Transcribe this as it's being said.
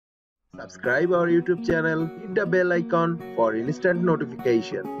Subscribe our YouTube channel, hit the bell icon for instant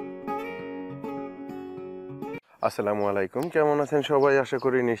notification. আসসালামু আলাইকুম, কেমন আছেন সবাই? আশা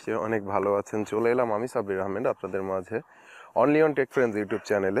করি নিশ্চয়ই অনেক ভালো আছেন। চলে এলাম আমি সাব্বির আহমেদ আপনাদের মাঝে only on take friends YouTube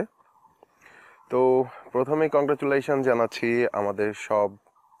চ্যানেলে। তো প্রথমেই কংগ্রাচুলেশন জানাচ্ছি আমাদের সব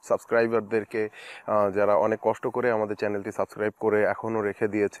সাবস্ক্রাইবারদেরকে, যারা অনেক কষ্ট করে আমাদের চ্যানেলটি সাবস্ক্রাইব করে এখনও রেখে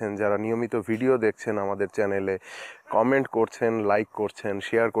দিয়েছেন, যারা নিয়মিত ভিডিও দেখছেন আমাদের চ্যানেলে, কমেন্ট করছেন, লাইক করছেন,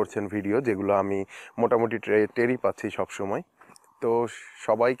 শেয়ার করছেন ভিডিও, যেগুলো আমি মোটামুটি টেরই পাচ্ছি সবসময়। তো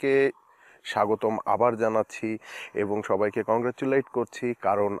সবাইকে স্বাগতম আবার জানাচ্ছি এবং সবাইকে কংগ্রাচুলেট করছি,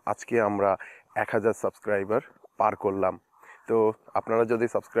 কারণ আজকে আমরা 1000 সাবস্ক্রাইবার পার করলাম। তো আপনারা যদি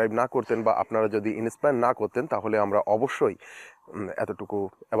সাবস্ক্রাইব না করতেন বা আপনারা যদি ইন্সপায়ার না করতেন, তাহলে আমরা অবশ্যই এতটুকু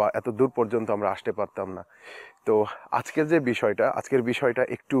বা এত দূর পর্যন্ত আমরা আসতে পারতাম না। তো আজকের বিষয়টা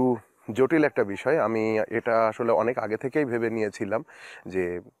একটু জটিল একটা বিষয়। আমি এটা আসলে অনেক আগে থেকেই ভেবে নিয়েছিলাম যে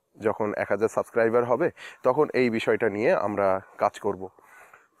যখন 1000 সাবস্ক্রাইবার হবে তখন এই বিষয়টা নিয়ে আমরা কাজ করব।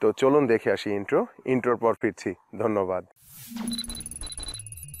 তো চলুন দেখে আসি ইন্ট্রোর পর ফিরছি। ধন্যবাদ।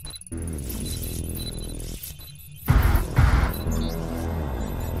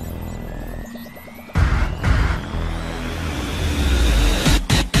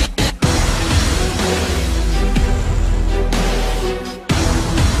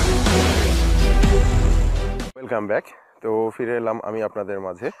 Welcome back. তো ফিরে এলাম আমি আপনাদের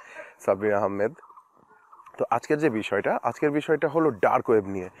মাঝে, সাব্বির আহমেদ। তো আজকের বিষয়টা হলো ডার্ক ওয়েব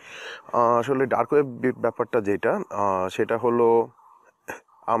নিয়ে। আসলে ডার্ক ওয়েব ব্যাপারটা যেটা, সেটা হলো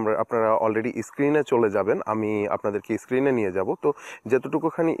আপনারা অলরেডি স্ক্রিনে চলে যাবেন, আমি আপনাদেরকে স্ক্রিনে নিয়ে যাব। তো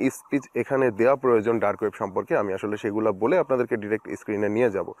যেতটুকুখানি স্পিচ এখানে দেওয়া প্রয়োজন ডার্ক ওয়েব সম্পর্কে, আমি আসলে সেগুলো বলে আপনাদেরকে ডিরেক্ট স্ক্রিনে নিয়ে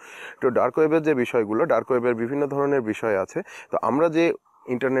যাব। তো ডার্ক ওয়েবের যে বিষয়গুলো, ডার্ক ওয়েবের বিভিন্ন ধরনের বিষয় আছে। তো আমরা যে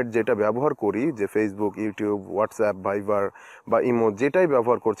ইন্টারনেট যেটা ব্যবহার করি, যে ফেসবুক, ইউটিউব, হোয়াটসঅ্যাপ, ভাইবার বা ইমো যেটাই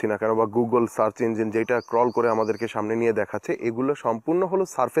ব্যবহার করছি না কেন, বা গুগল সার্চ ইঞ্জিন যেটা ক্রল করে আমাদেরকে সামনে নিয়ে দেখাচ্ছে, এগুলো সম্পূর্ণ হলো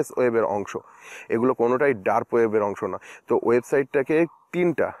সারফেস ওয়েবের অংশ। এগুলো কোনোটাই ডার্ক ওয়েবের অংশ না। তো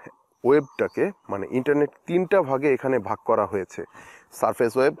ওয়েবটাকে মানে ইন্টারনেট তিনটা ভাগে এখানে ভাগ করা হয়েছে: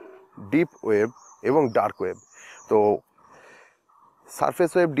 সারফেস ওয়েব, ডিপ ওয়েব এবং ডার্ক ওয়েব। তো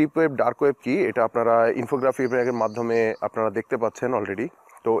surface web, deep web, dark web কি, এটা আপনারা ইনফোগ্রাফির মাধ্যমে আপনারা দেখতে পাচ্ছেন অলরেডি।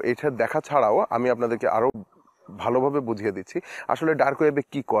 তো এটা দেখা ছাড়াও আমি আপনাদেরকে আরও ভালোভাবে বুঝিয়ে দিচ্ছি আসলে ডার্ক ওয়েবে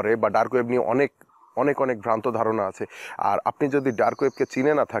কী করে, বা ডার্ক ওয়েব নিয়ে অনেক অনেক অনেক ভ্রান্ত ধারণা আছে। আর আপনি যদি ডার্ক ওয়েবকে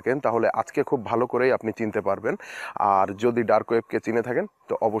চিনে না থাকেন, তাহলে আজকে খুব ভালো করেই আপনি চিনতে পারবেন। আর যদি ডার্ক ওয়েবকে চিনে থাকেন,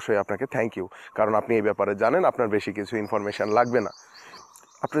 তো অবশ্যই আপনাকে থ্যাংক ইউ, কারণ আপনি এই ব্যাপারে জানেন, আপনার বেশি কিছু ইনফরমেশান লাগবে না।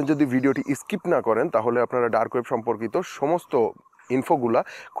 আপনি যদি ভিডিওটি স্কিপ না করেন, তাহলে আপনারা ডার্ক ওয়েব সম্পর্কিত সমস্ত ইনফোগুলা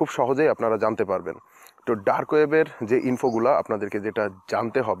খুব সহজেই আপনারা জানতে পারবেন। তো ডার্ক ওয়েবের যে ইনফোগুলা আপনাদেরকে যেটা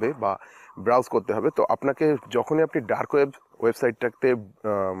জানতে হবে বা ব্রাউজ করতে হবে, তো আপনাকে যখনই আপনি ডার্ক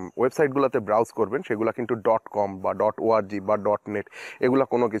ওয়েবসাইটগুলোতে ব্রাউজ করবেন, সেগুলো কিন্তু .com বা .org বা .net এগুলা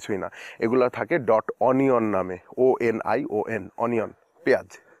কোনো কিছুই না। এগুলা থাকে .onion নামে, ONION, অনিয়ন, পেঁয়াজ।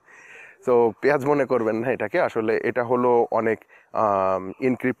 তো পেঁয়াজ মনে করবেন না এটাকে, আসলে এটা হলো অনেক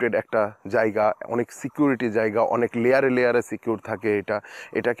ইনক্রিপ্টেড একটা জায়গা, অনেক সিকিউরিটি জায়গা, অনেক লেয়ারে সিকিউর থাকে।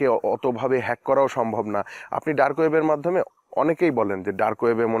 এটাকে অতভাবে হ্যাক করাও সম্ভব না। আপনি ডার্ক ওয়েবের মাধ্যমে, অনেকেই বলেন যে ডার্ক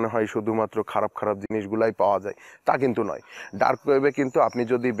ওয়েবে মনে হয় শুধুমাত্র খারাপ খারাপ জিনিসগুলাই পাওয়া যায়, তা কিন্তু নয়। ডার্ক ওয়েবে কিন্তু আপনি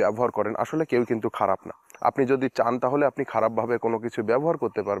যদি ব্যবহার করেন, আসলে কেউ কিন্তু খারাপ না। আপনি যদি চান তাহলে আপনি খারাপভাবে কোনো কিছু ব্যবহার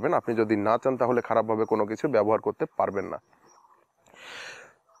করতে পারবেন, আপনি যদি না চান তাহলে খারাপভাবে কোনো কিছু ব্যবহার করতে পারবেন না।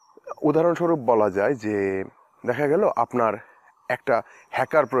 উদাহরণস্বরূপ বলা যায় যে, দেখা গেল আপনার একটা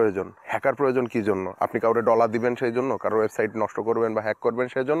হ্যাকার প্রয়োজন কি জন্য? আপনি কাউরে ডলার দিবেন সেই জন্য, কারো ওয়েবসাইট নষ্ট করবেন বা হ্যাক করবেন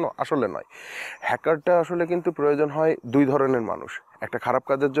সেই জন্য? আসলে নয়। হ্যাকারটা আসলে কিন্তু প্রয়োজন হয় দুই ধরনের মানুষ, একটা খারাপ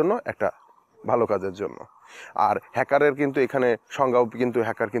কাজের জন্য, একটা ভালো কাজের জন্য। আর হ্যাকারের কিন্তু এখানে সংজ্ঞাও কিন্তু,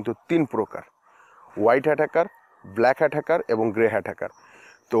 হ্যাকার কিন্তু তিন প্রকার: white hat hacker, black hat hacker এবং গ্রে হ্যাট হ্যাকার।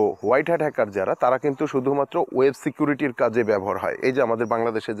 তো হোয়াইট হ্যাট হ্যাকার যারা, তারা কিন্তু শুধুমাত্র ওয়েব সিকিউরিটির কাজে ব্যবহার হয়। এই যে আমাদের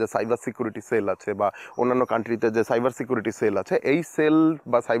বাংলাদেশে যে সাইবার সিকিউরিটি সেল আছে বা অন্যান্য কান্ট্রিতে যে সাইবার সিকিউরিটি সেল আছে, এই সেল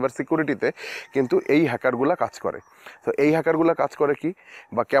বা সাইবার সিকিউরিটিতে কিন্তু এই হ্যাকারগুলা কাজ করে। তো এই হ্যাকারগুলা কাজ করে কি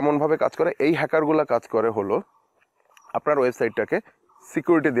বা কেমনভাবে কাজ করে? এই হ্যাকারগুলা কাজ করে হলো, আপনার ওয়েবসাইটটাকে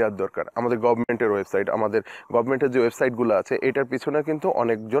সিকিউরিটি দেওয়ার দরকার। আমাদের গভর্নমেন্টের যে ওয়েবসাইটগুলো আছে, এটার পিছনে কিন্তু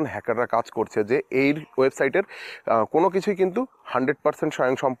অনেকজন হ্যাকাররা কাজ করছে, যে এই ওয়েবসাইটের কোনো কিছুই কিন্তু 100%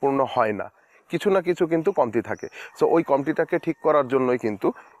 স্বয়ংসম্পূর্ণ হয় না, কিছু না কিছু কিন্তু কমতি থাকে। সো ওই কমতিটাকে ঠিক করার জন্যই কিন্তু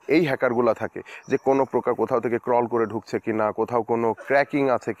এই হ্যাকারগুলো থাকে, যে কোনো প্রকার কোথাও থেকে ক্রল করে ঢুকছে কিনা, কোথাও কোনো ক্র্যাকিং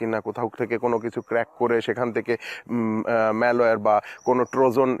আছে কিনা, কোথাও থেকে কোনো কিছু ক্র্যাক করে সেখান থেকে ম্যালওয়্যার বা কোনো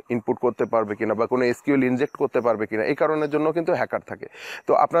ট্রোজন ইনপুট করতে পারবে কিনা, বা কোনো এসকিউএল ইনজেক্ট করতে পারবে কিনা, এই কারণের জন্য কিন্তু হ্যাকার থাকে।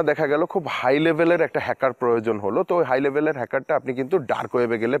 তো আপনার দেখা গেল খুব হাই লেভেলের একটা হ্যাকার প্রয়োজন হলো, তো ওই হাই লেভেলের হ্যাকারটা আপনি কিন্তু ডার্ক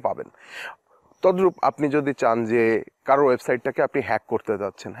ওয়েবে গেলে পাবেন। তদ্রূপ আপনি যদি চান যে কারো ওয়েবসাইটটাকে আপনি হ্যাক করতে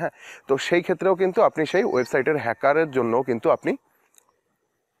যাচ্ছেন, হ্যাঁ, তো সেই ক্ষেত্রেও কিন্তু আপনি সেই ওয়েবসাইটের হ্যাকারের জন্য কিন্তু আপনি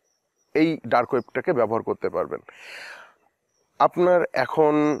এই ডার্ক ওয়েবটাকে ব্যবহার করতে পারবেন। আপনার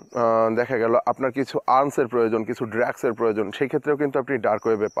এখন দেখা গেল আপনার কিছু আর্মসের প্রয়োজন, কিছু ড্রাগসের প্রয়োজন, সেই ক্ষেত্রেও কিন্তু আপনি ডার্ক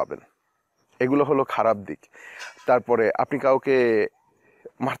ওয়েবে পাবেন। এগুলো হলো খারাপ দিক। তারপরে আপনি কাউকে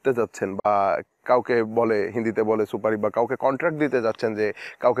মারতে যাচ্ছেন, বা কাউকে বলে হিন্দিতে বলে সুপারি, বা কাউকে কন্ট্রাক্ট দিতে যাচ্ছেন যে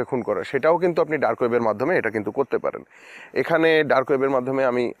কাউকে খুন করে, সেটাও কিন্তু আপনি ডার্ক ওয়েবের মাধ্যমে এটা কিন্তু করতে পারেন। এখানে ডার্ক ওয়েবের মাধ্যমে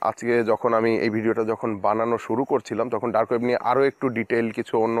আমি আজকে যখন আমি এই ভিডিওটা যখন বানানো শুরু করছিলাম, তখন ডার্ক ওয়েব নিয়ে আরও একটু ডিটেল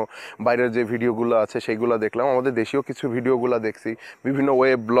কিছু অন্য বাইরের যে ভিডিওগুলো আছে সেইগুলো দেখলাম, আমাদের দেশীয় কিছু ভিডিওগুলো দেখছি, বিভিন্ন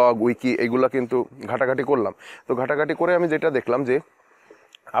ওয়েব ব্লগ উইকি এগুলো কিন্তু ঘাটাঘাটি করলাম। তো ঘাটাঘাটি করে আমি যেটা দেখলাম যে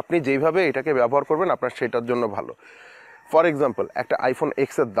আপনি যেইভাবে এটাকে ব্যবহার করবেন আপনার সেটার জন্য ভালো। ফর এক্সাম্পল, একটা আইফোন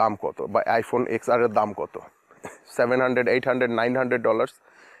এক্সের দাম কত, বা আইফোন এক্স আর এর দাম কত? $700, $800, $900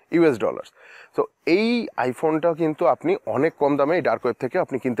 ইউএস ডলার্স। তো এই আইফোনটা কিন্তু আপনি অনেক কম দামে এই ডার্ক ওয়েব থেকে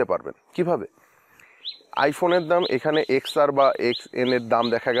আপনি কিনতে পারবেন। কিভাবে? আইফোনের দাম এখানে এক্স আর বা এক্স এন এর দাম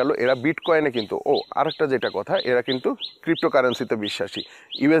দেখা গেল এরা বিটকয়েনে কিন্তু, আরেকটা যেটা কথা, এরা কিন্তু ক্রিপ্টোকারেন্সিতে বিশ্বাসী।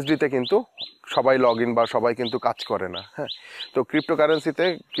 ইউএসডিতে কিন্তু সবাই লগ ইন বা সবাই কিন্তু কাজ করে না, হ্যাঁ। তো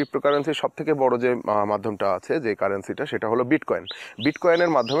ক্রিপ্টোকারেন্সির সব থেকে বড় যে মাধ্যমটা আছে, যে কারেন্সিটা, সেটা হলো বিটকয়েন।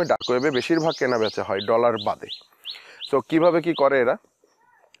 বিটকয়েনের মাধ্যমে ডার্ক ওয়েবে বেশিরভাগ কেনা বেচা হয় ডলার বাদে। তো কিভাবে কি করে এরা?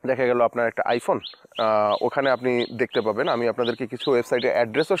 দেখা গেল আপনার একটা আইফোন, ওখানে আপনি দেখতে পাবেন, আমি আপনাদেরকে কিছু ওয়েবসাইটের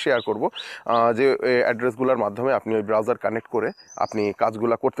অ্যাড্রেসও শেয়ার করব, যে অ্যাড্রেসগুলোর মাধ্যমে আপনি ওই ব্রাউজার কানেক্ট করে আপনি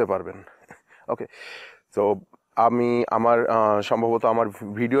কাজগুলো করতে পারবেন। ওকে, তো আমি আমার সম্ভবত আমার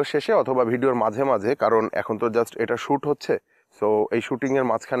ভিডিও শেষে অথবা ভিডিওর মাঝে মাঝে, কারণ এখন তো জাস্ট এটা শ্যুট হচ্ছে, সো এই শুটিংয়ের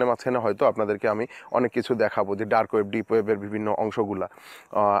মাঝখানে মাঝখানে হয়তো আপনাদেরকে আমি অনেক কিছু দেখাবো, যে ডার্ক ওয়েব, ডিপ ওয়েবের বিভিন্ন অংশগুলা।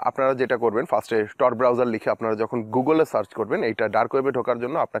 আপনারা যেটা করবেন, ফার্স্টে টর ব্রাউজার লিখে আপনারা যখন গুগলে সার্চ করবেন, এইটা ডার্ক ওয়েবে ঢোকার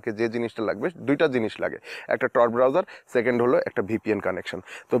জন্য আপনাকে যে জিনিসটা লাগবে, দুইটা জিনিস লাগে, একটা টর ব্রাউজার, সেকেন্ড হলো একটা ভিপিএন কানেকশন।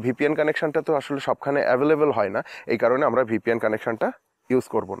 তো ভিপিএন কানেকশনটা তো আসলে সবখানে অ্যাভেলেবেল হয় না, এই কারণে আমরা ভিপিএন কানেকশনটা ইউজ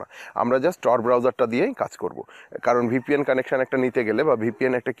করব না, আমরা জাস্ট টর ব্রাউজারটা দিয়েই কাজ করব। কারণ ভিপিএন কানেকশন একটা নিতে গেলে বা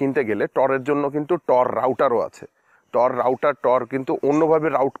ভিপিএন একটা কিনতে গেলে টরের জন্য কিন্তু টর রাউটারও আছে। টর কিন্তু অন্যভাবে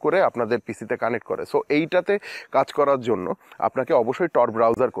রাউট করে আপনাদের পিসিতে কানেক্ট করে। সো এইটাতে কাজ করার জন্য আপনাকে অবশ্যই টর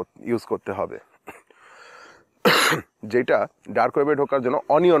ব্রাউজার ইউজ করতে হবে, যেটা ডার্ক ওয়েবে ঢোকার জন্য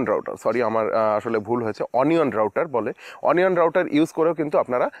অনিয়ন রাউটার, সরি আমার আসলে ভুল হয়েছে, অনিয়ন রাউটার বলে। অনিয়ন রাউটার ইউজ করেও কিন্তু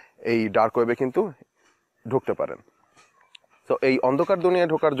আপনারা এই ডার্ক ওয়েবে কিন্তু ঢুকতে পারেন। তো এই অন্ধকার দুনিয়ায়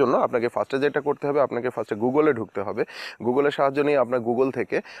ঢোকার জন্য আপনাকে ফার্স্টে যেটা করতে হবে, আপনাকে ফার্স্টে গুগলে ঢুকতে হবে। গুগলের সাহায্য নিয়ে আপনার গুগল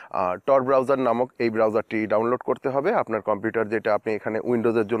থেকে টর ব্রাউজার নামক এই ব্রাউজারটি ডাউনলোড করতে হবে। আপনার কম্পিউটার, যেটা আপনি এখানে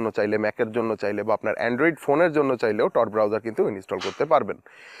উইন্ডোজের জন্য চাইলে, ম্যাকের জন্য চাইলে, বা আপনার অ্যান্ড্রয়েড ফোনের জন্য চাইলেও টর ব্রাউজার কিন্তু ইনস্টল করতে পারবেন।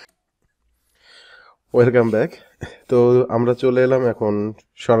 Welcome back. তো আমরা চলে এলাম এখন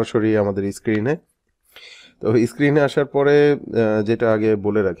সরাসরি আমাদের স্ক্রিনে। তো স্ক্রিনে আসার পরে যেটা আগে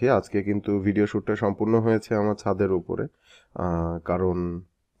বলে রাখি, আজকে কিন্তু ভিডিও শ্যুটটা সম্পূর্ণ হয়েছে আমার ছাদের উপরে, কারণ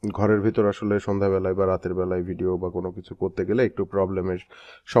ঘরের ভিতর আসলে সন্ধ্যাবেলায় বা রাতের বেলায় ভিডিও বা কোনো কিছু করতে গেলে একটু প্রবলেমের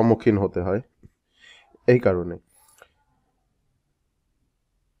সম্মুখীন হতে হয়, এই কারণে।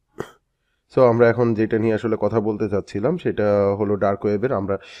 সো আমরা এখন যেটা নিয়ে আসলে কথা বলতে চাচ্ছিলাম সেটা হলো ডার্ক ওয়েবের।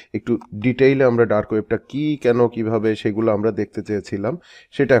 আমরা একটু ডিটেইলে আমরা ডার্ক ওয়েবটা কি, কেন, কিভাবে, সেগুলো আমরা দেখতে চেয়েছিলাম,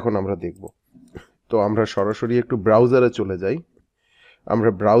 সেটা এখন আমরা দেখব। তো আমরা সরাসরি একটু ব্রাউজারে চলে যাই। আমরা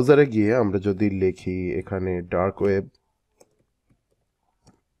ব্রাউজারে গিয়ে আমরা যদি লিখি এখানে ডার্ক ওয়েব,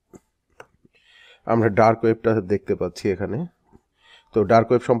 আমরা ডার্ক ওয়েবটা দেখতে পাচ্ছি এখানে। তো ডার্ক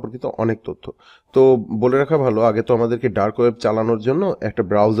ওয়েব সম্পর্কিত অনেক তথ্য। তো বলে রাখা ভালো, আগে তো আমাদেরকে ডার্ক ওয়েব চালানোর জন্য একটা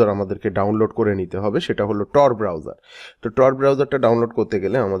ব্রাউজার আমাদেরকে ডাউনলোড করে নিতে হবে, সেটা হলো টর ব্রাউজার। তো টর ব্রাউজারটা ডাউনলোড করতে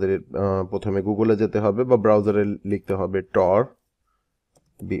গেলে আমাদের প্রথমে গুগলে যেতে হবে, বা ব্রাউজারে লিখতে হবে টর,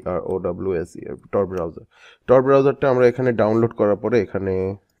 BROWSER, টর ব্রাউজার। টর ব্রাউজারটা আমরা এখানে ডাউনলোড করার পরে এখানে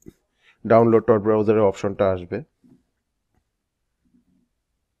ডাউনলোড টর ব্রাউজারের অপশনটা আসবে।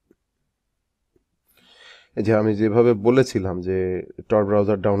 যে আমি যেভাবে বলেছিলাম যে টর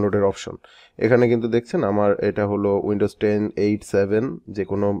ব্রাউজার ডাউনলোডের অপশন, এখানে কিন্তু দেখছেন আমার এটা হলো উইন্ডোজ 10, 8, 7, যে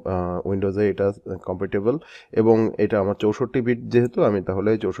কোনো উইন্ডোজে এটা কম্প্যাটেবল, এবং এটা আমার 64 বিট যেহেতু, আমি তাহলে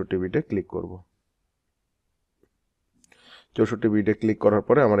 64 বিটে ক্লিক করব। 64 বিটে ক্লিক করার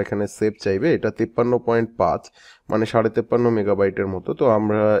পরে আমার এখানে সেভ চাইবে। এটা 53.5 মানে 53.5 মেগাবাইটের মতো। তো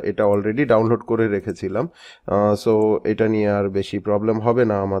আমরা এটা অলরেডি ডাউনলোড করে রেখেছিলাম, সো এটা নিয়ে আর বেশি প্রবলেম হবে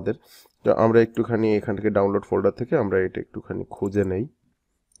না আমাদের। তো আমরা একটুখানি এখান থেকে ডাউনলোড ফোল্ডার থেকে আমরা এটা একটুখানি খুঁজে নেই,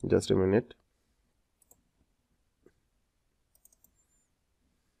 just a minute.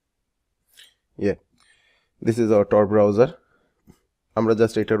 This is our টর browser. আমরা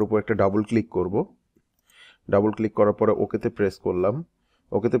জাস্ট এটার উপর একটা ডাবল ক্লিক করব। ডাবল ক্লিক করার পরে ওকেতে প্রেস করলাম।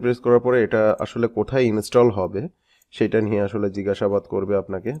 ওকেতে প্রেস করার পরে এটা আসলে কোথায় ইনস্টল হবে সেটা নিয়ে আসলে জিজ্ঞাসাবাদ করবে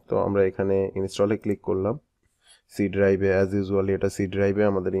আপনাকে। তো আমরা এখানে ইনস্টলে ক্লিক করলাম। সি ড্রাইভে অ্যাজ ইউজুয়ালি এটা সি ড্রাইভে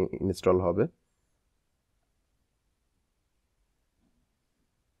আমাদের ইনস্টল হবে।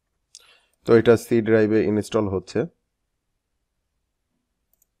 তো এটা সি ড্রাইভে ইনস্টল হচ্ছে।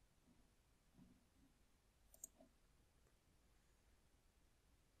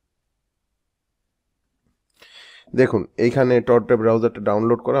 দেখুন এইখানে টর ব্রাউজারটা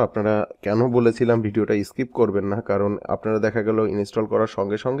ডাউনলোড করা, আপনারা কেন বলেছিলাম ভিডিওটা স্কিপ করবেন না, কারণ আপনারা দেখা গেল ইনস্টল করার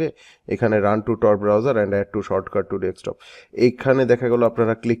সঙ্গে সঙ্গে এখানে run two টর browser and add to shortcut two desktop এইখানে দেখা গেল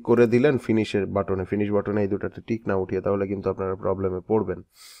আপনারা ক্লিক করে দিলেন ফিনিশ বাটনে এই দুটাতে টিক না উঠিয়ে, তাহলে কিন্তু আপনারা প্রবলেমে পড়বেন।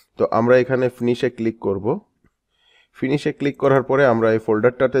 তো আমরা এখানে ফিনিশে ক্লিক করব। ফিনিশে ক্লিক করার পরে আমরা এই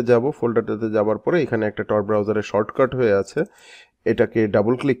ফোল্ডারটাতে যাব। ফোল্ডারটাতে যাওয়ার পরে এখানে একটা টর ব্রাউজারের শর্টকাট হয়ে আছে, এটাকে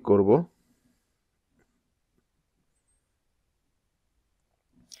ডাবল ক্লিক করব।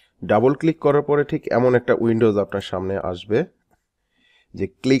 ডাবল ক্লিক করার পরে ঠিক এমন একটা উইন্ডোজ আপনার সামনে আসবে যে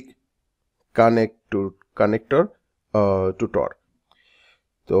ক্লিক কানেক্টর টু টর।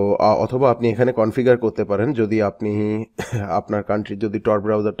 তো অথবা আপনি এখানে কনফিগার করতে পারেন, যদি আপনি আপনার কান্ট্রি যদি টর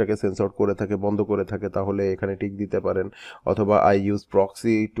ব্রাউজারটাকে সেন্স আউট করে থাকে, বন্ধ করে থাকে, তাহলে এখানে টিক দিতে পারেন। অথবা I use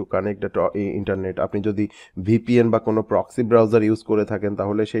proxy to connect the internet, আপনি যদি ভিপিএন বা কোনো প্রক্সি ব্রাউজার ইউজ করে থাকেন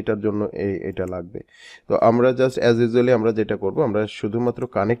তাহলে সেইটার জন্য এটা লাগবে। তো আমরা জাস্ট অ্যাজ ইউজুয়ালি আমরা যেটা করব, আমরা শুধুমাত্র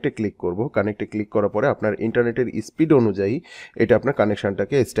কানেক্টে ক্লিক করব। কানেক্টে ক্লিক করার পরে আপনার ইন্টারনেটের স্পিড অনুযায়ী এটা আপনার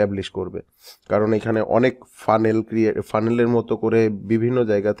কানেকশনটাকে এস্টাবলিশ করবে, কারণ এখানে অনেক ফানেলের মতো করে বিভিন্ন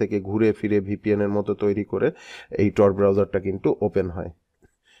জায়গা থেকে ঘুরে ফিরে ভিপিএন এর মতো তৈরি করে এই টর ব্রাউজারটা কিন্তু ওপেন হয়।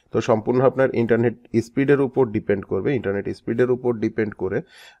 তো সম্পূর্ণ আপনার ইন্টারনেট স্পিডের উপর ডিপেন্ড করবে, ইন্টারনেট স্পিডের উপর ডিপেন্ড করে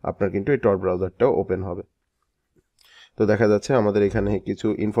আপনার কিন্তু এই টর ব্রাউজারটাও ওপেন হবে। তো দেখা যাচ্ছে আমাদের এখানে কিছু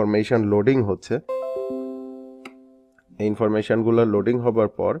ইনফরমেশন লোডিং হচ্ছে। এই ইনফরমেশনগুলো লোডিং হবার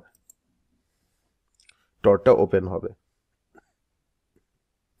পর টরটা ওপেন হবে।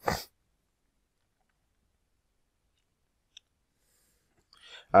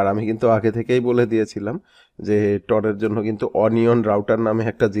 আর আমি কিন্তু আগে থেকেই বলে দিয়েছিলাম যে টরের জন্য কিন্তু অনিয়ন রাউটার নামে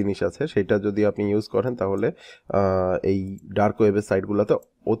একটা জিনিস আছে, সেটা যদি আপনি ইউজ করেন তাহলে এই ডার্ক ওয়েবের সাইটগুলোতে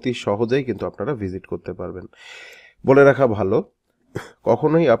অতি সহজেই কিন্তু আপনারা ভিজিট করতে পারবেন। বলে রাখা ভালো,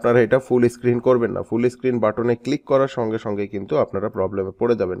 কখনোই আপনারা এটা ফুল স্ক্রিন করবেন না। ফুল স্ক্রিন বাটনে ক্লিক করার সঙ্গে সঙ্গে কিন্তু আপনারা প্রবলেমে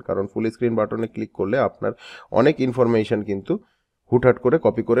পড়ে যাবেন, কারণ ফুল স্ক্রিন বাটনে ক্লিক করলে আপনার অনেক ইনফরমেশন কিন্তু হুটহাট করে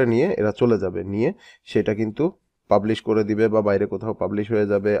কপি করে নিয়ে এরা চলে যাবে, নিয়ে সেটা কিন্তু পাবলিশ করে দিবে বা বাইরে কোথাও পাবলিশ হয়ে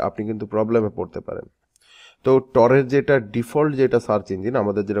যাবে, আপনি কিন্তু প্রবলেমে পড়তে পারেন। তো টরের যেটা ডিফল্ট যেটা সার্চ ইঞ্জিন,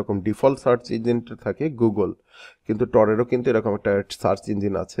 আমাদের যেরকম ডিফল্ট সার্চ ইঞ্জিনটা থাকে গুগল, কিন্তু টরেরও কিন্তু এরকম একটা সার্চ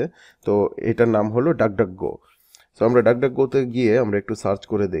ইঞ্জিন আছে। তো এটার নাম হলো ডাকডাকগো। সো আমরা ডাকডাকগোতে গিয়ে আমরা একটু সার্চ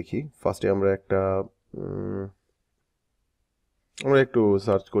করে দেখি। ফার্স্টে আমরা একটু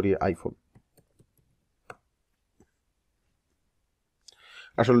সার্চ করি আইফোন।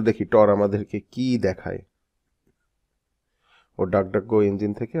 আসলে দেখি টর আমাদেরকে কি দেখায়, ও ডাকডাকগো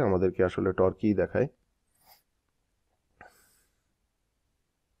ইঞ্জিন থেকে আমাদেরকে আসলে টর কি দেখায়।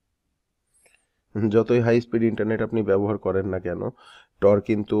 যতই হাই স্পিড ইন্টারনেট আপনি ব্যবহার করেন না কেন, টর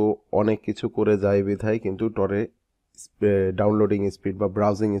কিন্তু অনেক কিছু করে যায় বিধায় কিন্তু টরে ডাউনলোডিং স্পিড বা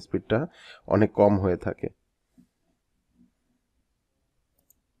ব্রাউজিং স্পিডটা অনেক কম হয়ে থাকে।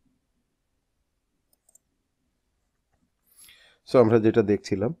 সো আমরা যেটা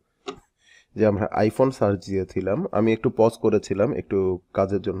দেখছিলাম যে আমরা আইফোন সার্চ দিয়েছিলাম, আমি একটু পজ করেছিলাম একটু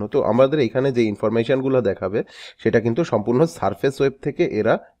কাজের জন্য। তো আমাদের এখানে যে ইনফরমেশনগুলো দেখাবে সেটা কিন্তু সম্পূর্ণ সারফেস ওয়েব থেকে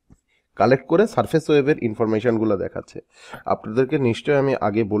এরা কালেক্ট করে সারফেস ওয়েবের ইনফরমেশনগুলো দেখাচ্ছে। আপনাদেরকে নিশ্চয়ই আমি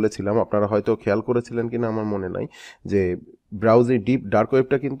আগে বলেছিলাম, আপনারা হয়তো খেয়াল করেছিলেন কিনা আমার মনে নাই, যে ব্রাউজিং ডার্ক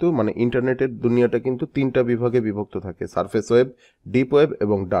ওয়েবটা কিন্তু মানে ইন্টারনেটের দুনিয়াটা কিন্তু তিনটা বিভাগে বিভক্ত থাকে, সারফেস ওয়েব, ডিপ ওয়েব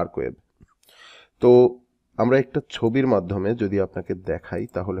এবং ডার্ক ওয়েব। তো আমরা একটা ছবির মাধ্যমে যদি আপনাকে দেখাই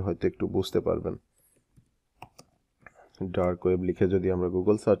তাহলে হয়তো একটু বুঝতে পারবেন। ডার্ক ওয়েব লিখে যদি আমরা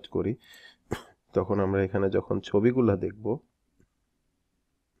গুগল সার্চ করি, তখন আমরা এখানে যখন ছবিগুলো দেখব,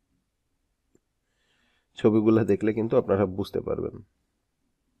 ছবিগুলো দেখলে কিন্তু আপনারা বুঝতে পারবেন।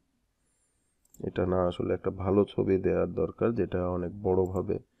 এটা না আসলে একটা ভালো ছবি দেওয়ার দরকার, যেটা অনেক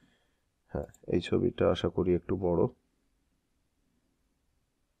বড়ভাবে, হ্যাঁ এই ছবিটা আশা করি একটু বড়।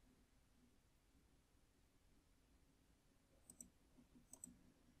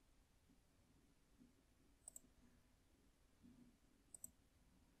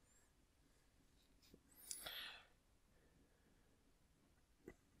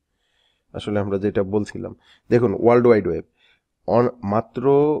 আসলে আমরা যেটা বলছিলাম, দেখুন ওয়ার্ল্ড ওয়াইড ওয়েব মাত্র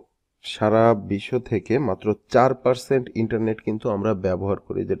সারা বিশ্ব থেকে মাত্র 4% ইন্টারনেট কিন্তু আমরা ব্যবহার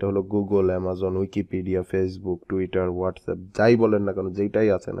করি, যেটা হলো Google, Amazon, Wikipedia, Facebook, Twitter, WhatsApp, যাই বলেন না কেন, যেটাই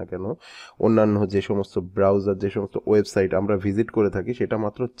আছে না কেন, অন্যান্য যে সমস্ত ব্রাউজার, যে সমস্ত ওয়েবসাইট আমরা ভিজিট করে থাকি, সেটা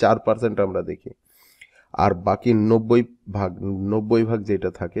মাত্র 4% আমরা দেখি। আর বাকি 90 ভাগ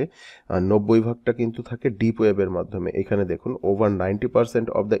যেটা থাকে, 90 ভাগটা কিন্তু থাকে ডিপ ওয়েবের মাধ্যমে। এখানে দেখুন, over 90%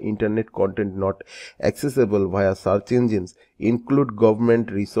 of the internet content not accessible via search engines include government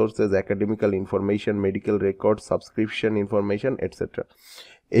resources, academical information, medical record, subscription information, etcetera.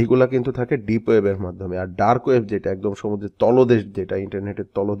 এইগুলা কিন্তু থাকে ডিপ ওয়েবের মাধ্যমে। আর ডার্ক ওয়েব যেটা একদম সমুদ্রের তলদেশ, যেটা ইন্টারনেটের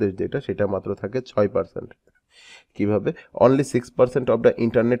তলদেশ যেটা, সেটা মাত্র থাকে 6%। কিভাবে? Only 6% of the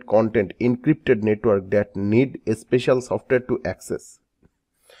internet content encrypted network that need special software to access,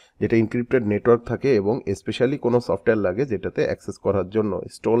 যেটা ইনক্রিপ্টেড নেটওয়ার্ক থাকে এবং স্পেশালি কোনো সফটওয়্যার লাগে যেটাতে অ্যাক্সেস করার জন্য।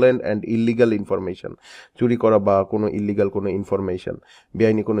 স্টোলেন অ্যান্ড ইলিগাল ইনফরমেশন, চুরি করা বা কোনো ইলিগাল কোনো ইনফরমেশন,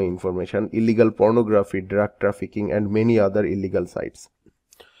 বেআইনি কোনো information, illegal pornography, drug trafficking and many other illegal sites.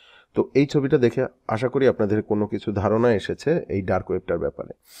 তো এই ছবিটা দেখে আশা করি আপনাদের কোনো কিছু ধারণা এসেছে এই ডার্ক ওয়েবটার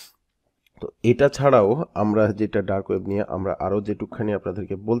ব্যাপারে। তো এটা ছাড়াও আমরা যেটা ডার্ক ওয়েব নিয়ে আমরা আরও যেটুকখানি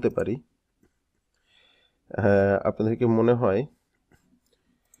আপনাদেরকে বলতে পারি, আপনাদেরকে মনে হয়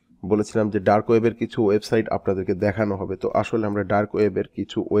বলেছিলাম যে ডার্ক ওয়েবের কিছু ওয়েবসাইট আপনাদেরকে দেখানো হবে। তো আসলে আমরা ডার্ক ওয়েবের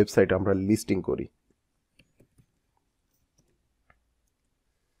কিছু ওয়েবসাইট আমরা লিস্টিং করি।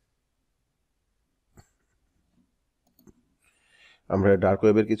 আমরা ডার্ক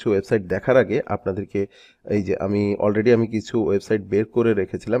ওয়েবের কিছু ওয়েবসাইট দেখার আগে আপনাদেরকে, এই যে আমি অলরেডি কিছু ওয়েবসাইট বের করে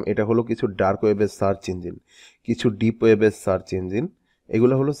রেখেছিলাম। এটা হলো কিছু ডার্ক ওয়েবের সার্চ ইঞ্জিন, কিছু ডিপ ওয়েবের সার্চ ইঞ্জিন।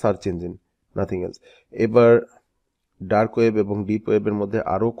 এগুলো হলো সার্চ ইঞ্জিন, নাথিং এলস। এবার ডার্ক ওয়েব এবং ডিপ ওয়েবের মধ্যে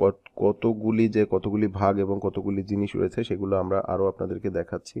আরও কতগুলি ভাগ এবং কতগুলি জিনিস রয়েছে, সেগুলো আমরা আরও আপনাদেরকে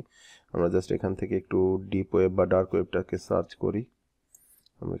দেখাচ্ছি। আমরা জাস্ট এখান থেকে একটু ডিপ ওয়েব বা ডার্ক ওয়েবটাকে সার্চ করি।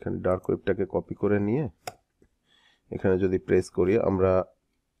 আমরা এখানে ডার্ক ওয়েবটাকে কপি করে নিয়ে এখানে যদি প্রেস করি, আমরা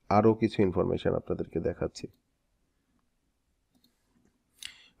আরও কিছু ইনফরমেশন আপনাদেরকে দেখাচ্ছি।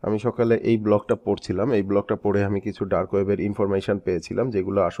 আমি সকালে এই ব্লগটা পড়ছিলাম, এই ব্লগটা পড়ে আমি কিছু ডার্ক ওয়েবের ইনফরমেশন পেয়েছিলাম,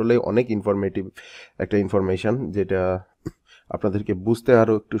 যেগুলো আসলে অনেক ইনফরমেটিভ একটা ইনফরমেশন, যেটা আপনাদেরকে বুঝতে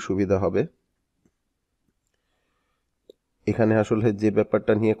আরও একটু সুবিধা হবে। এখানে আসলে যে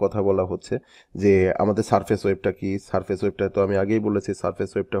ব্যাপারটা নিয়ে কথা বলা হচ্ছে যে আমাদের সারফেস ওয়েবটা কি, সারফেস ওয়েবটা তো আমি আগেই বলেছি,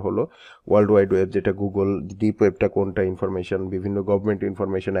 সারফেস ওয়েবটা হলো ওয়ার্ল্ড ওয়াইড ওয়েব, যেটা গুগল। ডিপ ওয়েবটা কোনটা? ইনফরমেশন, বিভিন্ন government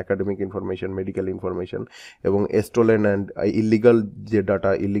information, academic information, medical information এবং স্টোলেন অ্যান্ড ইলিগাল যে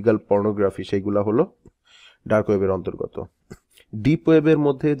ডাটা, ইলিগাল পর্নোগ্রাফি, সেইগুলো হলো ডার্ক ওয়েবের অন্তর্গত। ডিপ ওয়েবের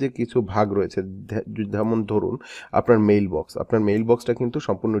মধ্যে যে কিছু ভাগ রয়েছে, যেমন ধরুন আপনার মেইল বক্সটা কিন্তু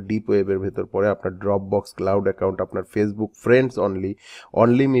সম্পূর্ণ ডিপ ওয়েবের ভেতর পড়ে। আপনার ড্রপ বক্স, ক্লাউড অ্যাকাউন্ট, আপনার Facebook friends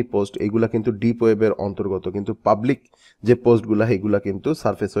only me post, এগুলা কিন্তু ডিপ ওয়েবের অন্তর্গত। কিন্তু পাবলিক যে পোস্টগুলা, এগুলা কিন্তু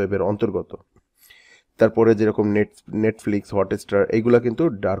সারফেস ওয়েবের অন্তর্গত। তারপরে যেরকম নেটফ্লিক্স, হটস্টার, এইগুলা কিন্তু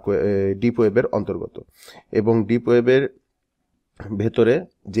ডিপ ওয়েবের অন্তর্গত। এবং ডিপ ওয়েবের ভেতরে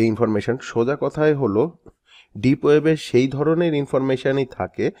যে ইনফরমেশন, সোজা কথায় হলো ডিপ ওয়েবে সেই ধরনের ইনফরমেশানই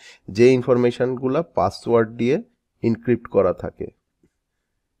থাকে যে ইনফরমেশানগুলো পাসওয়ার্ড দিয়ে ইনক্রিপ্ট করা থাকে।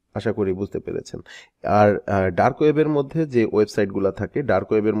 আশা করি বুঝতে পেরেছেন। আর ডার্ক ওয়েবের মধ্যে যে ওয়েবসাইটগুলো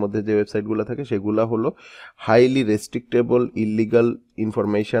থাকে সেগুলো হলো হাইলি রেস্ট্রিক্টেবল, ইলিগাল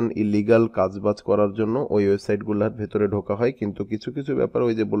ইনফরমেশান, ইলিগাল কাজবাজ করার জন্য ওই ওয়েবসাইটগুলোর ভেতরে ঢোকা হয়। কিন্তু কিছু কিছু ব্যাপার,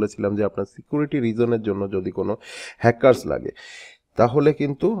 ওই যে বলেছিলাম যে আপনার সিকিউরিটি রিজনের জন্য যদি কোনো হ্যাকার্স লাগে, তাহলে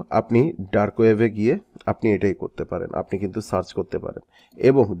কিন্তু আপনি ডার্ক ওয়েবে গিয়ে আপনি এটাই করতে পারেন, আপনি কিন্তু সার্চ করতে পারেন।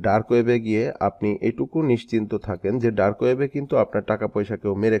 এবং ডার্ক ওয়েবে গিয়ে আপনি এটুকু নিশ্চিন্ত থাকেন যে ডার্ক ওয়েবে কিন্তু আপনার টাকা পয়সা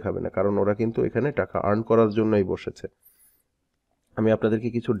কেউ মেরে খাবে না, কারণ ওরা কিন্তু এখানে টাকা আর্ন করার জন্যই বসেছে। আমি আপনাদেরকে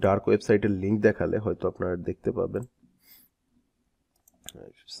কিছু ডার্ক ওয়েবসাইটের লিঙ্ক দেখালে হয়তো আপনারা দেখতে পাবেন।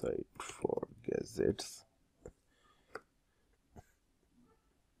 Website for gadgets,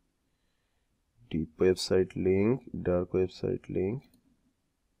 deep website link, dark website link.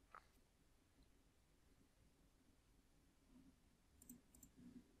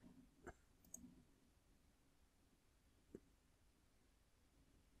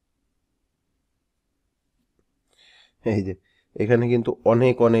 এই যে এখানে কিন্তু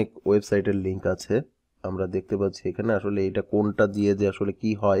অনেক অনেক ওয়েবসাইটের লিঙ্ক আছে, আমরা দেখতে পাচ্ছি এখানে। আসলে এটা কোনটা দিয়ে যে আসলে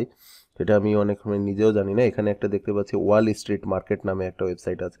কি হয় সেটা আমি অনেক সময় নিজেও জানি না। এখানে একটা দেখতে পাচ্ছি ওয়াল স্ট্রিট মার্কেট নামে একটা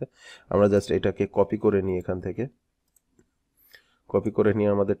ওয়েবসাইট আছে। আমরা জাস্ট এটাকে কপি করে নিই, এখান থেকে কপি করে নিয়ে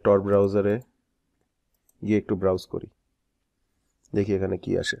আমাদের টর ব্রাউজারে গিয়ে একটু ব্রাউজ করি, দেখি এখানে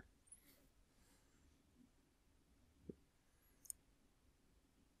কি আসে।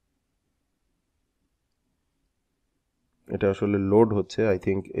 এটা আসলে লোড হচ্ছে। আই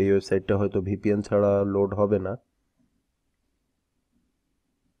থিঙ্ক এই ওয়েবসাইটটা হয়তো ভিপিএন ছাড়া লোড হবে না।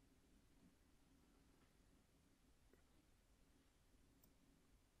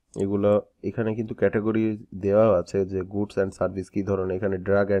 এগুলো এখানে কিন্তু ক্যাটাগরি দেওয়া আছে যে গুডস অ্যান্ড সার্ভিস কী ধরনের। এখানে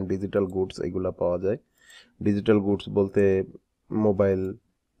ড্রাগ অ্যান্ড ডিজিটাল গুডস এগুলা পাওয়া যায়। ডিজিটাল গুডস বলতে মোবাইল,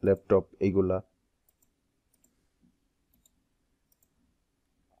 ল্যাপটপ এইগুলা।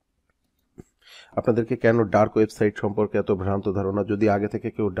 আপনাদেরকে কেন ডার্ক ওয়েবসাইট সম্পর্কে এত ভ্রান্ত ধারণা, যদি আগে থেকে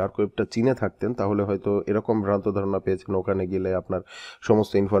কেউ ডার্ক ওয়েবটা চিনে থাকতেন তাহলে হয়তো এরকম ভ্রান্ত ধারণা পেয়েছেন ওখানে গেলে আপনার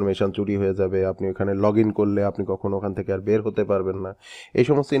সমস্ত ইনফরমেশন চুরি হয়ে যাবে, আপনি ওখানে লগ ইন করলে আপনি কখনো ওখান থেকে আর বের হতে পারবেন না। এই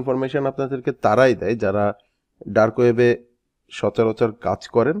সমস্ত ইনফরমেশন আপনাদেরকে তারাই দেয় যারা ডার্ক ওয়েবে সচরাচর কাজ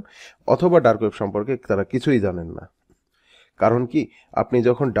করেন অথবা ডার্ক ওয়েব সম্পর্কে তারা কিছুই জানেন না। কারণ কি, আপনি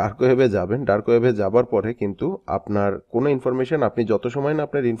যখন ডার্ক ওয়েবে যাবেন, ডার্ক ওয়েবে যাবার পরে কিন্তু আপনার কোনো ইনফরমেশন, আপনি যত সময় না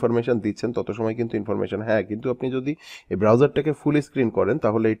আপনার ইনফরমেশন দিচ্ছেন তত সময় কিন্তু ইনফরমেশন, হ্যাঁ, কিন্তু আপনি যদি এই ব্রাউজারটাকে ফুল স্ক্রিন করেন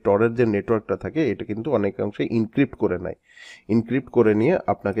তাহলে এই টরের যে নেটওয়ার্কটা থাকে এটা কিন্তু অনেকাংশে ইনক্রিপ্ট করে নেয়। ইনক্রিপ্ট করে নিয়ে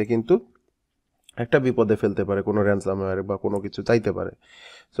আপনাকে কিন্তু একটা বিপদে ফেলতে পারে, কোনো র্যানসামওয়্যার বা কোনো কিছু চাইতে পারে।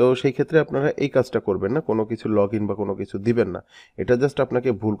 সো সেই ক্ষেত্রে আপনারা এই কাজটা করবেন না, কোনো কিছু লগ ইন বা কোনো কিছু দিবেন না। এটা জাস্ট আপনাকে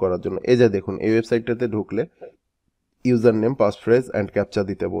ভুল করার জন্য। এই যে দেখুন, এই ওয়েবসাইটটাতে ঢুকলে user name, passphrase and captcha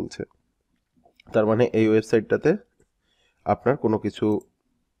দিতে বলছে। তার মানে এই ওয়েবসাইটটাতে আপনার কোনো কিছু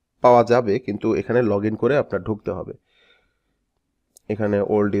পাওয়া যাবে, কিন্তু এখানে লগ ইন করে আপনার ঢুকতে হবে। এখানে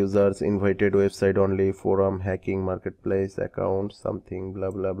old users, invited, website only, forum, hacking, market place, account, something, ব্লা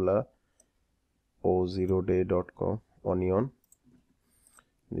ব্লা ব্লা, o0day.com, অনিয়ন।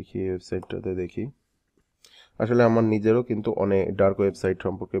 দেখি ওয়েবসাইটটাতে দেখি। আসলে আমার নিজেরও কিন্তু অনেক ডার্ক ওয়েবসাইট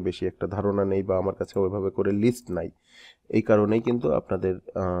সম্পর্কে বেশি একটা ধারণা নেই বা আমার কাছে ওইভাবে করে লিস্ট নাই। এই কারণেই কিন্তু আপনাদের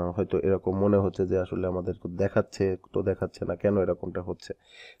হয়তো এরকম মনে হচ্ছে যে আসলে আমাদের দেখাচ্ছে তো দেখাচ্ছে না, কেন এরকমটা হচ্ছে।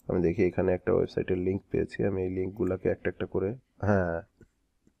 আমি দেখি এখানে একটা ওয়েবসাইটের লিঙ্ক পেয়েছি, আমি এই লিঙ্কগুলোকে একটা একটা করে, হ্যাঁ,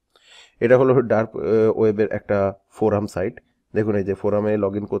 এটা হলো ডার্ক ওয়েবের একটা ফোরাম সাইট। দেখুন এই যে ফোরামে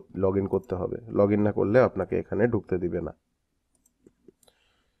লগ ইন করতে হবে, লগ ইন না করলে আপনাকে এখানে ঢুকতে দিবে না।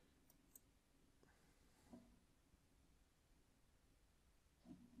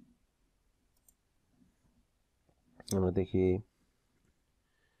 আমরা দেখি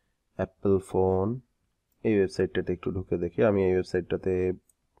অ্যাপল ফোন, এই ওয়েবসাইটটাতে একটু ঢুকে দেখি। আমি এই ওয়েবসাইটটাতে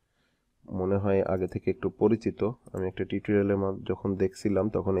মনে হয় আগে থেকে একটু পরিচিত, আমি একটা টিউটোরিয়ালে যখন দেখছিলাম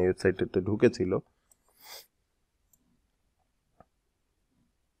তখন এই ওয়েবসাইটটাতে ঢুকেছিল।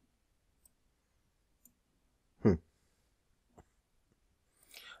 হুম।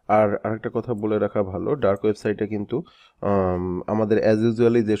 আর আরেকটা কথা বলে রাখা ভালো, ডার্ক ওয়েবসাইটে কিন্তু আমাদের অ্যাজ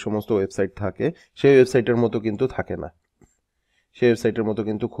ইউজুয়ালি যে সমস্ত ওয়েবসাইট থাকে সেই ওয়েবসাইটের মতো কিন্তু থাকে না। সেই ওয়েবসাইটের মতো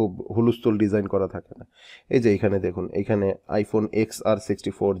কিন্তু খুব হুলস্থুল ডিজাইন করা থাকে না। এই যে এখানে দেখুন, এখানে iPhone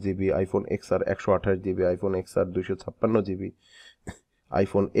XR64 GB, iPhone XR 128 GB, iPhone XR 256 GB,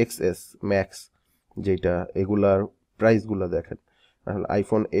 iPhone XS max যেটা, এগুলার প্রাইসগুলো দেখেন। তাহলে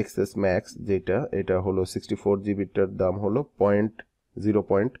আইফোন XS ম্যাক্স যেটা, এটা হলো 64 GB-টার দাম হলো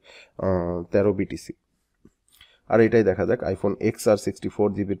 0.13 BTC। আর এটাই দেখা যাক আইফোন XR64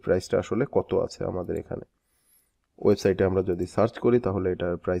 GB প্রাইসটা আসলে কত আছে আমাদের এখানে ওয়েবসাইটে। আমরা যদি সার্চ করি তাহলে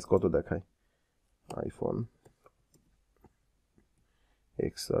এটার প্রাইস কত দেখায়, আইফোন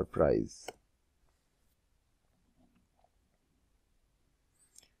XR প্রাইস,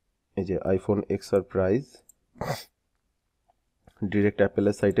 এই যে আইফোন XR প্রাইস ডিরেক্ট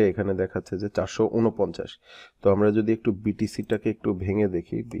অ্যাপেলের সাইটে এখানে দেখাচ্ছে যে 449। তো আমরা যদি একটু বিটিসিটাকে একটু ভেঙে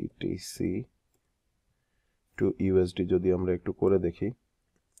দেখি, বিটিসি টু ইউএসডি যদি আমরা একটু করে দেখি,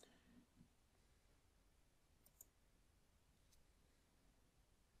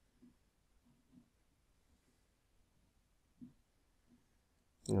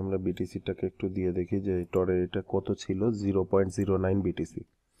 আমরা বিটিসিটাকে একটু দিয়ে দেখি যে টরে এটা কত ছিল, 0.09 বিটিসি,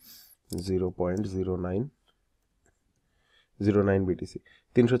 0.09 বিটিসি,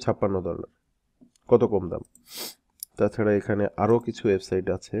 $356, কত কম দাম। তাছাড়া এখানে আরও কিছু ওয়েবসাইট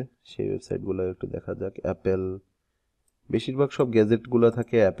আছে, সেই ওয়েবসাইটগুলো একটু দেখা যাক। অ্যাপেল, বেশিরভাগ সব গ্যাজেটগুলো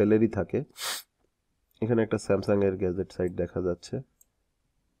থাকে অ্যাপেলেরই থাকে। এখানে একটা স্যামসাং এর গ্যাজেট সাইট দেখা যাচ্ছে।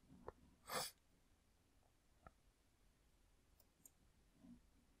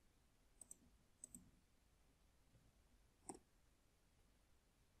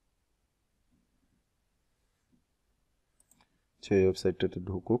 সেই ওয়েবসাইটটাতে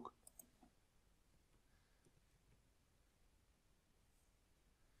ঢুকুক।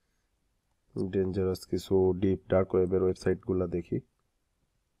 ডেঞ্জারাস কিছু ডিপ ডার্ক ওয়েবের ওয়েবসাইটগুলো দেখি।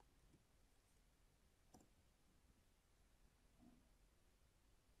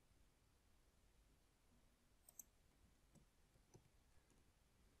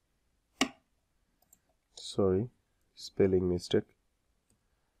 সরি, স্পেলিং মিস্টেক,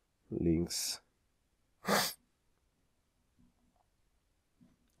 লিঙ্কস,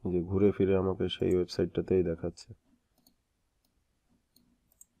 যে ঘুরে ফিরে আমাকে সেই ওয়েবসাইটটাতেই দেখাচ্ছে।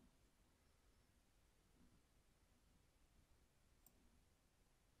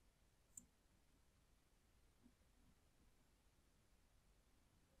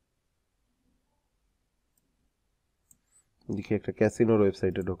 দেখি একটা ক্যাসিনোর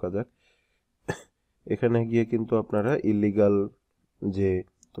ওয়েবসাইটে ঢোকা যাক। এখানে গিয়ে কিন্তু আপনারা ইলিগাল যে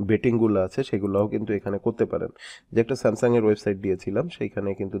বেটিংগুলো আছে সেগুলোও কিন্তু এখানে করতে পারেন। যে একটা স্যামসাং এর ওয়েবসাইট দিয়েছিলাম সেইখানে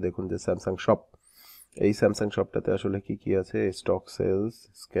কিন্তু দেখুন যে স্যামসাং শপ, এই স্যামসাং শপটাতে আসলে কি কি আছে, স্টক সেলস,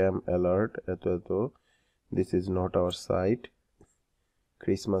 স্ক্যাম অ্যালার্ট, এত এত, this is not our site,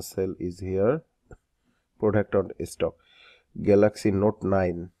 Christmas sell is here, product on stock, Galaxy note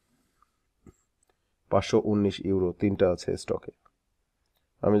 9 519 euro, 3টা আছে স্টকে।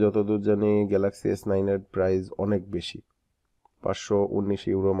 আমি যতদূর জানি গ্যালাক্সি S9 এর প্রাইস অনেক বেশি, 519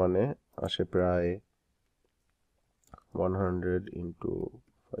 ইউরো মানে আসে প্রায় 100 ইন্টু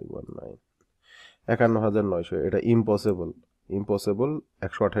 519, 51,900। এটা ইম্পসিবল,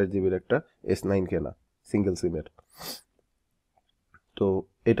 128 জিবির একটা S9 কেনা সিঙ্গেল সিমের। তো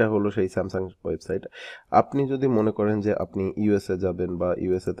এটা হলো সেই স্যামসাং ওয়েবসাইট। আপনি যদি মনে করেন যে আপনি ইউএসএ যাবেন বা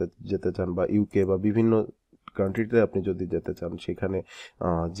ইউএসএতে যেতে চান বা ইউকে বা বিভিন্ন কান্ট্রিতে আপনি যদি যেতে চান, সেখানে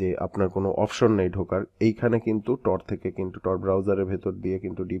যে আপনার কোনো অপশন নেই ঢোকার, এইখানে কিন্তু টর থেকে কিন্তু টর ব্রাউজারের ভেতর দিয়ে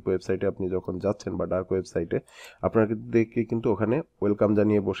কিন্তু ডিপ ওয়েবসাইটে আপনি যখন যাচ্ছেন বা ডার্ক ওয়েবসাইটে, আপনার দেখে কিন্তু ওখানে ওয়েলকাম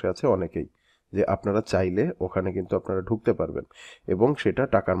জানিয়ে বসে আছে অনেকেই, যে আপনারা চাইলে ওখানে কিন্তু আপনারা ঢুকতে পারবেন এবং সেটা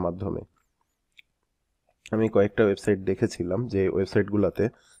টাকার মাধ্যমে। আমি কয়েকটা ওয়েবসাইট দেখেছিলাম যে ওয়েবসাইটগুলোতে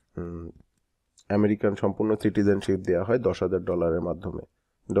আমেরিকান সম্পূর্ণ সিটিজেনশিপ দেওয়া হয় $10,000 মাধ্যমে।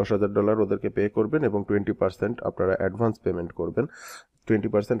 $10,000 ওদেরকে পে করবেন এবং 20% আপনারা অ্যাডভান্স পেমেন্ট করবেন।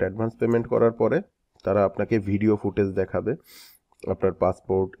 20% অ্যাডভান্স পেমেন্ট করার পরে তারা আপনাকে ভিডিও ফুটেজ দেখাবে, আপনার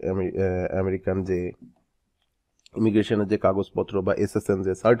পাসপোর্ট, আমেরিকান যে ইমিগ্রেশনের যে কাগজপত্র বা এসএসএন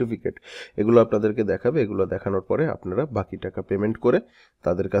যে সার্টিফিকেট, এগুলো আপনাদেরকে দেখাবে। এগুলো দেখানোর পরে আপনারা বাকি টাকা পেমেন্ট করে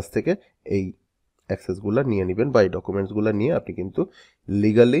তাদের কাছ থেকে এই অ্যাক্সেসগুলো নিয়ে নেবেন বা এই ডকুমেন্টসগুলো নিয়ে আপনি কিন্তু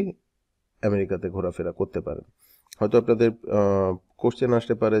লিগালি আমেরিকাতে ঘোরাফেরা করতে পারেন। হয়তো আপনাদের কোশ্চেন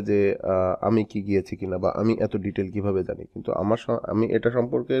আসতে পারে যে আমি কি গিয়েছি কিনা বা আমি এত ডিটেল কিভাবে জানি, কিন্তু আমি এটা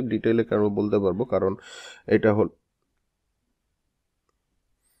সম্পর্কে ডিটেলে কেন বলতে পারবো, কারণ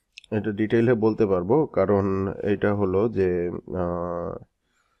এটা ডিটেইলে বলতে পারবো কারণ এটা হলো যে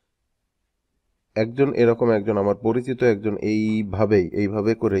এরকম একজন আমার পরিচিত একজন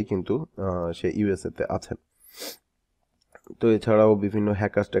এইভাবে করেই কিন্তু সে ইউএসএতে আছেন। তো এছাড়াও বিভিন্ন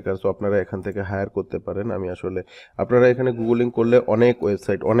হ্যাকার্স ট্যাকার্সও আপনারা এখান থেকে হায়ার করতে পারেন। আমি আসলে আপনারা এখানে গুগলিং করলে অনেক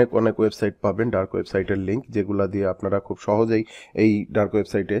ওয়েবসাইট পাবেন, ডার্ক ওয়েবসাইটের লিঙ্ক, যেগুলা দিয়ে আপনারা খুব সহজেই এই ডার্ক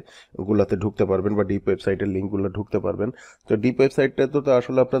ওয়েবসাইটে গুলাতে ঢুকতে পারবেন বা ডিপ ওয়েবসাইটের লিঙ্কগুলো ঢুকতে পারবেন। তো ডিপ ওয়েবসাইটটা তো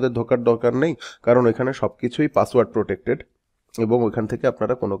আসলে আপনাদের ঢোকার দরকার নেই, কারণ এখানে সব কিছুই পাসওয়ার্ড প্রোটেক্টেড এবং ওইখান থেকে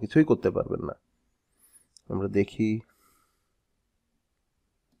আপনারা কোনো কিছুই করতে পারবেন না। আমরা দেখি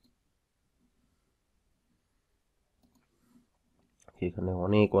এখানে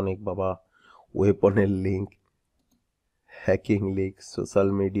অনেক বাবা ওয়েপনের link, hacking link, social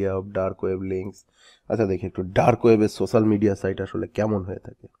media of dark web links. আচ্ছা দেখি একটু ডার্ক ওয়েবের সোশ্যাল মিডিয়া সাইট আসলে কেমন হয়ে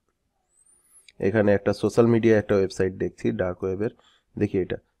থাকে। এখানে একটা সোশ্যাল মিডিয়া একটা ওয়েবসাইট দেখছি ডার্ক ওয়েবের, দেখি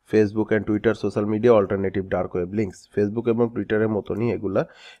এটা Facebook and Twitter social media alternative dark web links. Facebook এবং টুইটারের মতনই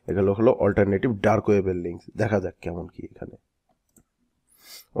এগুলো হলো অল্টারনেটিভ ডার্ক ওয়েবের লিঙ্কস। দেখা যাক কেমন কি এখানে।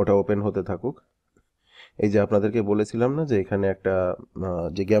 ওটা ওপেন হতে থাকুক। এই যে আপনাদেরকে বলেছিলাম না যে এখানে একটা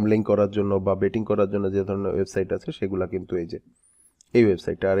যে গ্যামলিং করার জন্য বা বেটিং করার জন্য যে ধরনের ওয়েবসাইট আছে সেগুলা কিন্তু এই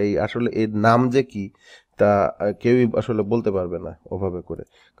ওয়েবসাইটটা। আর এই আসলে এর নাম যে কি তা কেউই আসলে বলতে পারবে না ওভাবে করে,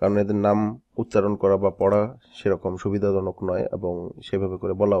 কারণ এদের নাম উচ্চারণ করা বা পড়া সেরকম সুবিধাজনক নয় এবং সেভাবে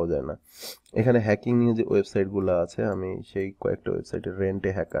করে বলাও যায় না। এখানে হ্যাকিং নিয়ে যে ওয়েবসাইটগুলো আছে, আমি সেই কয়েকটা ওয়েবসাইটের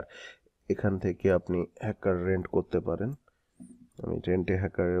রেন্টে হ্যাকার, এখান থেকে আপনি হ্যাকার রেন্ট করতে পারেন। আমি রেন্টে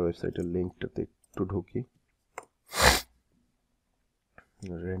হ্যাকারের ওয়েবসাইটের লিঙ্কটাতে একটু ঢুকি।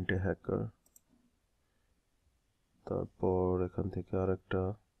 রেন্টে হ্যাকার, তারপর এখান থেকে আরেকটা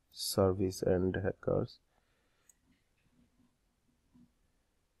সার্ভিস অ্যান্ড হ্যাকার্স,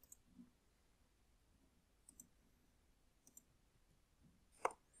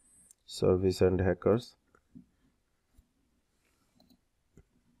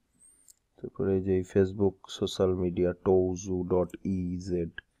 তারপরে এই যে ফেসবুক সোশ্যাল মিডিয়া tozu.ez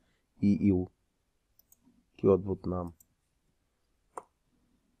কি অদ্ভুত নাম।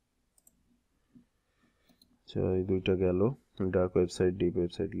 আচ্ছা এই দুইটা গেল dark website, deep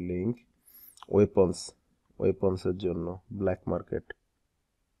website link. ওয়েপন্সের জন্য ব্ল্যাক মার্কেট,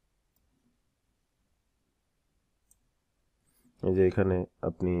 এই যে এখানে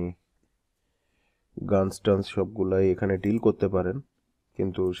আপনি গানস টান্স সবগুলাই এখানে ডিল করতে পারেন,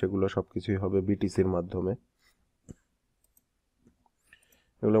 কিন্তু সেগুলো সবকিছুই হবে বিটিসির মাধ্যমে।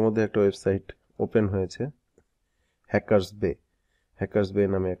 এগুলোর মধ্যে একটা ওয়েবসাইট ওপেন হয়েছে, হ্যাকার্স বে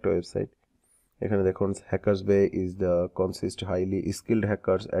নামে একটা ওয়েবসাইট। এখানে দেখুন, হ্যাকার্স বে is the consist highly skilled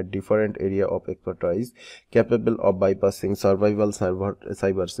hackers at different area of expertise capable of বাইপাসিং survival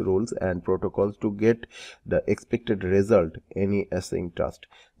cyber rules and protocols to get the expected result any async task.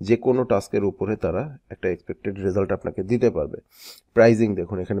 যে কোনো টাস্কের উপরে তারা একটা এক্সপেক্টেড রেজাল্ট আপনাকে দিতে পারবে। প্রাইজিং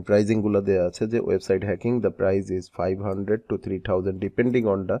দেখুন, এখানে প্রাইজিংগুলো দেওয়া আছে যে website hacking the price is 500 to 3000 depending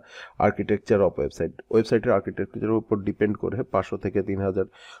on the architecture of ওয়েবসাইটের আর্কিটেকচারের উপর ডিপেন্ড করে $500 থেকে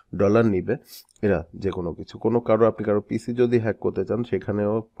 $3000 নিবে এরা। যে কোনো আপনি কারো পিসি যদি হ্যাক করতে চান,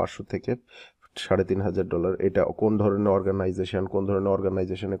 সেখানেও 500 থেকে $3500। এটা কোন ধরনের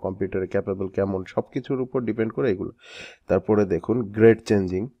অর্গানাইজেশনে কম্পিউটারে ক্যাপেবল কেমন, সব কিছুর উপর ডিপেন্ড করে এগুলো। তারপরে দেখুন গ্রেড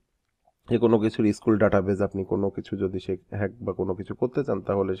চেঞ্জিং, যে কোনো কিছুর স্কুল ডাটাবেজ আপনি কোনো কিছু যদি সে হ্যাক বা কোনো কিছু করতে চান,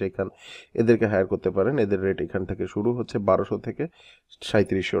 তাহলে এদেরকে হায়ার করতে পারেন। এদের রেট এখান থেকে শুরু হচ্ছে $1200 থেকে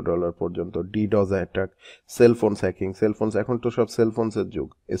 $3700 পর্যন্ত। ডিডস অ্যাটাক, সেলফোনস হ্যাকিং, এখন তো সব সেলফোনসের যুগ,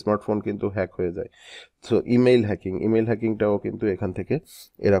 স্মার্টফোন কিন্তু হ্যাক হয়ে যায়। সো ইমেইল হ্যাকিংটাও কিন্তু এখান থেকে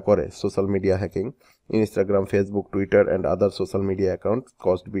এরা করে। Social media hacking, Instagram, Facebook, Twitter and other social media account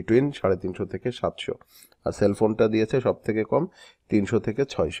cost between 350 থেকে 700। আর সেলফোনটা দিয়েছে সব থেকে কম 300 থেকে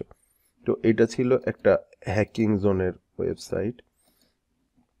 600। তো এটা ছিল একটা হ্যাকিং জোনের ওয়েবসাইট।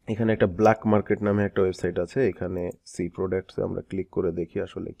 এখানে একটা ব্ল্যাক মার্কেট নামে একটা ওয়েবসাইট আছে। এখানে সি প্রোডাক্টস আমরা ক্লিক করে দেখি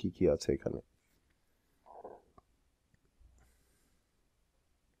আসলে কি কি আছে এখানে।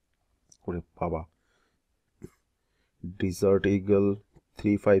 ওরে বাবা, dessert eagle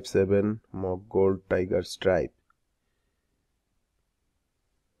 357 mock gold tiger stripe,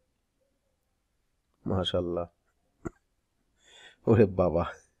 মাশাআল্লাহ। ওরে বাবা,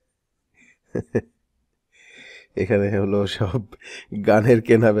 এখানে হলো সব গানের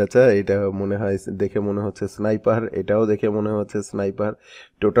কেনা বেচা। এটা দেখে মনে হচ্ছে স্নাইপার, এটাও দেখে মনে হচ্ছে স্নাইপার।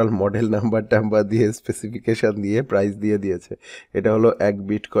 টোটাল মডেল নাম্বার দিয়ে স্পেসিফিকেশন দিয়ে প্রাইস দিয়ে দিয়েছে। এটা হলো 1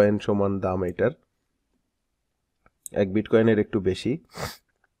 বিটকয়েন সমান দাম এটার, 1 বিটকয়েনের একটু বেশি।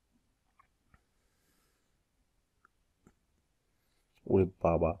 ওরে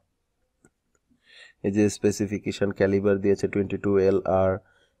বাবা, এই যে স্পেসিফিকেশন ক্যালিবার দিয়েছে 22 LR,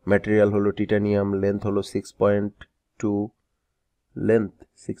 ম্যাটেরিয়াল হলো টিটানিয়াম, লেন্থ হলো 6.2, লেন্থ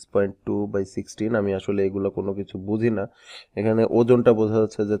 6.2/16। আমি আসলে এগুলো কোনো কিছু বুঝি না। এখানে ওজনটা বোঝা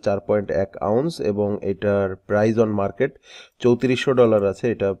যাচ্ছে যে 4.1 আউন্স, এবং এটার প্রাইস অন মার্কেট $3400 আছে,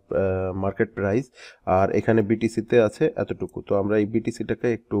 এটা মার্কেট প্রাইস। আর এখানে বিটিসিতে আছে এতটুকু। তো আমরা এই বিটিসিটাকে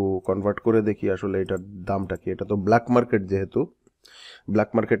একটু কনভার্ট করে দেখি আসলে এটার দামটা কি। এটা তো ব্ল্যাক মার্কেট, যেহেতু ব্ল্যাক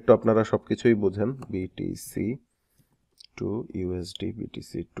মার্কেট তো আপনারা সব কিছুই বোঝেন। বিটিসি টু ইউএসডি,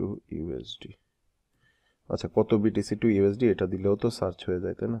 আচ্ছা কত বিটিসি টু ইউএসডি, এটা দিলেও তো সার্চ হয়ে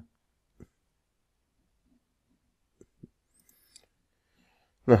যায়, তাই না?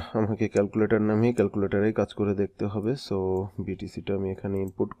 না, আমাকে ক্যালকুলেটর নামিয়ে ক্যালকুলেটারেই কাজ করে দেখতে হবে। সো বিটিসিটা আমি এখানে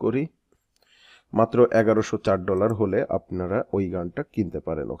ইনপুট করি। মাত্র $1104 হলে আপনারা ওই গানটা কিনতে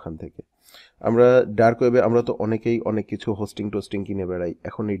পারেন ওখান থেকে। আমরা ডার্ক ওয়েবে, আমরা তো অনেকেই অনেক কিছু হোস্টিং কিনে বেড়াই।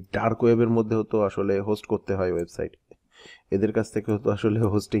 এখন এই ডার্ক ওয়েবের মধ্যেও তো আসলে হোস্ট করতে হয় ওয়েবসাইট, এদের কাছ থেকেও তো আসলে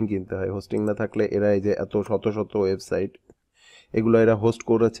হোস্টিং কিনতে হয়। হোস্টিং না থাকলে এরা এই যে এত শত শত ওয়েবসাইট, এগুলো এরা হোস্ট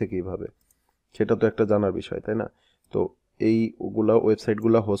করেছে কিভাবে, সেটা তো একটা জানার বিষয়, তাই না? তো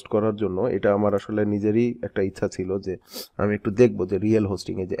ওয়েবসাইটগুলো হোস্ট করার জন্য এটা আমার আসলে নিজেরই একটা ইচ্ছা ছিল যে আমি একটু দেখবো যে রিয়েল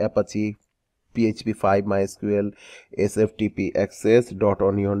হোস্টিং, এই যে Apache, PHP5, MySQL, SFTP, Access,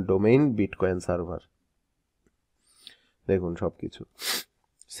 .onion domain, bitcoin server, দেখুন সব কিছু।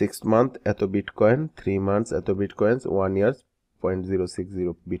 6 মান্থ এত বিটকয়েন, 3 মান্থস এত বিটকয়েন্স, 1 ইয়ার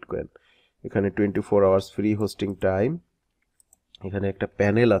 0.060 বিটকয়েন। এখানে 24 আওয়ার্স ফ্রি হোস্টিং টাইম। এখানে একটা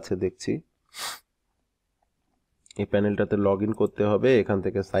প্যানেল আছে দেখছি, এই প্যানেলটাতে লগ ইন করতে হবে, এখান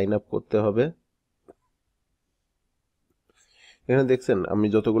থেকে সাইন আপ করতে হবে। এখানে দেখছেন আমি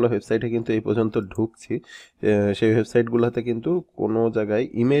যতগুলো ওয়েবসাইটে কিন্তু এই পর্যন্ত ঢুকছি, সেই ওয়েবসাইটগুলোতে কিন্তু কোনো জায়গায়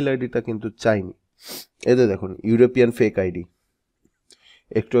ইমেল আইডিটা কিন্তু চাইনি। এই যে দেখুন, ইউরোপিয়ান ফেক আইডি,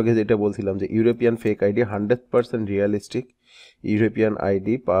 একটু আগে যেটা বলছিলাম যে European fake ID 100% realistic, European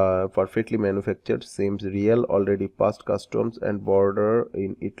ID perfectly manufactured, seems real, already past customs and border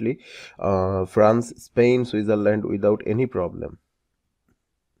in Italy, France, Spain, Switzerland without any problem.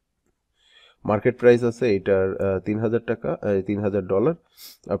 Market price আছে এটার $3000, $3000।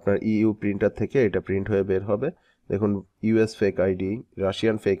 আপনার ইউ প্রিন্টার থেকে এটা প্রিন্ট হয়ে বের হবে। দেখুন, US fake ID,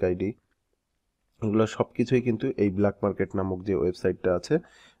 Russian fake ID, এগুলো সব কিছুই কিন্তু এই ব্ল্যাক মার্কেট নামক যে ওয়েবসাইটটা আছে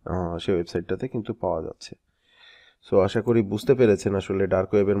সেই ওয়েবসাইটটাতে কিন্তু পাওয়া যাচ্ছে। সো আশা করি বুঝতে পেরেছেন আসলে ডার্ক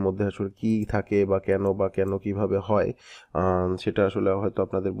ওয়েবের মধ্যে আসলে কি থাকে বা কেন কিভাবে হয়, সেটা আসলে হয়তো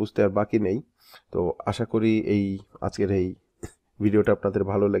আপনাদের বুঝতে আর বাকি নেই। তো আশা করি আজকের এই ভিডিওটা আপনাদের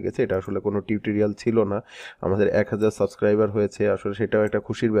ভালো লেগেছে। এটা আসলে কোনো টিউটোরিয়াল ছিল না। আমাদের 1000 সাবস্ক্রাইবার হয়েছে, আসলে সেটাও একটা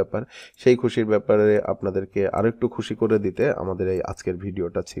খুশির ব্যাপার। সেই খুশির ব্যাপারে আপনাদেরকে আরো একটু খুশি করে দিতে আমাদের এই আজকের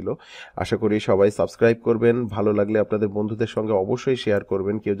ভিডিওটা ছিল। আশা করি সবাই সাবস্ক্রাইব করবেন, ভালো লাগলে আপনাদের বন্ধুদের সঙ্গে অবশ্যই শেয়ার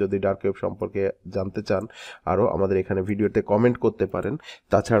করবেন। কেউ যদি ডার্ক ওয়েব সম্পর্কে জানতে চান আরও, আমাদের এখানে ভিডিওতে কমেন্ট করতে পারেন।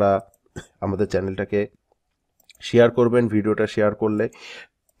 তাছাড়া আমাদের চ্যানেলটাকে শেয়ার করবেন। ভিডিওটা শেয়ার করলে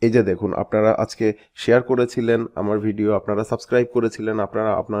এই যে দেখুন, আপনারা আজকে শেয়ার করেছিলেন আমার ভিডিও, আপনারা সাবস্ক্রাইব করেছিলেন,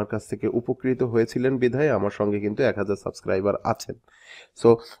 আপনারা আপনার কাছ থেকে উপকৃত হয়েছিলেন বিধায় আমার সঙ্গে কিন্তু 1000 সাবস্ক্রাইবার আছেন। সো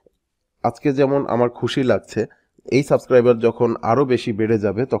আজকে যেমন আমার খুশি লাগছে, এই সাবস্ক্রাইবার যখন আরও বেশি বেড়ে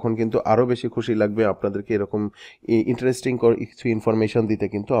যাবে তখন কিন্তু আরও বেশি খুশি লাগবে। আপনাদেরকে এরকম ইন্টারেস্টিং কিছু ইনফরমেশন দিতে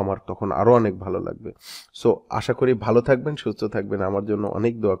কিন্তু আমার তখন আরও অনেক ভালো লাগবে। সো আশা করি ভালো থাকবেন, সুস্থ থাকবেন, আমার জন্য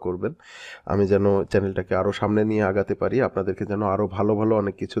অনেক দোয়া করবেন। আমি যেন চ্যানেলটাকে আরও সামনে নিয়ে আগাতে পারি, আপনাদেরকে যেন আরও ভালো ভালো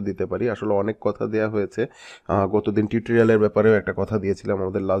অনেক কিছু দিতে পারি। আসলে অনেক কথা দেওয়া হয়েছে, গতদিন টিউটোরিয়ালের ব্যাপারেও একটা কথা দিয়েছিলাম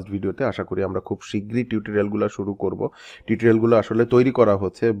আমাদের লাস্ট ভিডিওতে। আশা করি আমরা খুব শীঘ্রই টিউটোরিয়ালগুলো শুরু করব। টিউটোরিয়ালগুলো আসলে তৈরি করা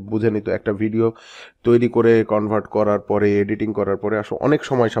হচ্ছে, বুঝেনি তো, একটা ভিডিও তৈরি করে কনভার্ট করার পরে, এডিটিং করার পরে আসলে অনেক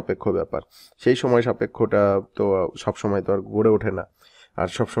সময় সাপেক্ষ ব্যাপার। সেই সময় সাপেক্ষটা তো সব সময় তো আর গড়ে ওঠে না, আর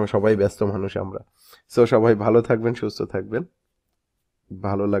সবসময় সবাই ব্যস্ত মানুষ আমরা। সো সবাই ভালো থাকবেন, সুস্থ থাকবেন।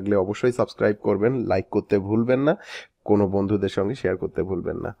 ভালো লাগলে অবশ্যই সাবস্ক্রাইব করবেন, লাইক করতে ভুলবেন না, কোনো বন্ধুদের সঙ্গে শেয়ার করতে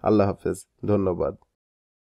ভুলবেন না। আল্লাহ হাফেজ, ধন্যবাদ।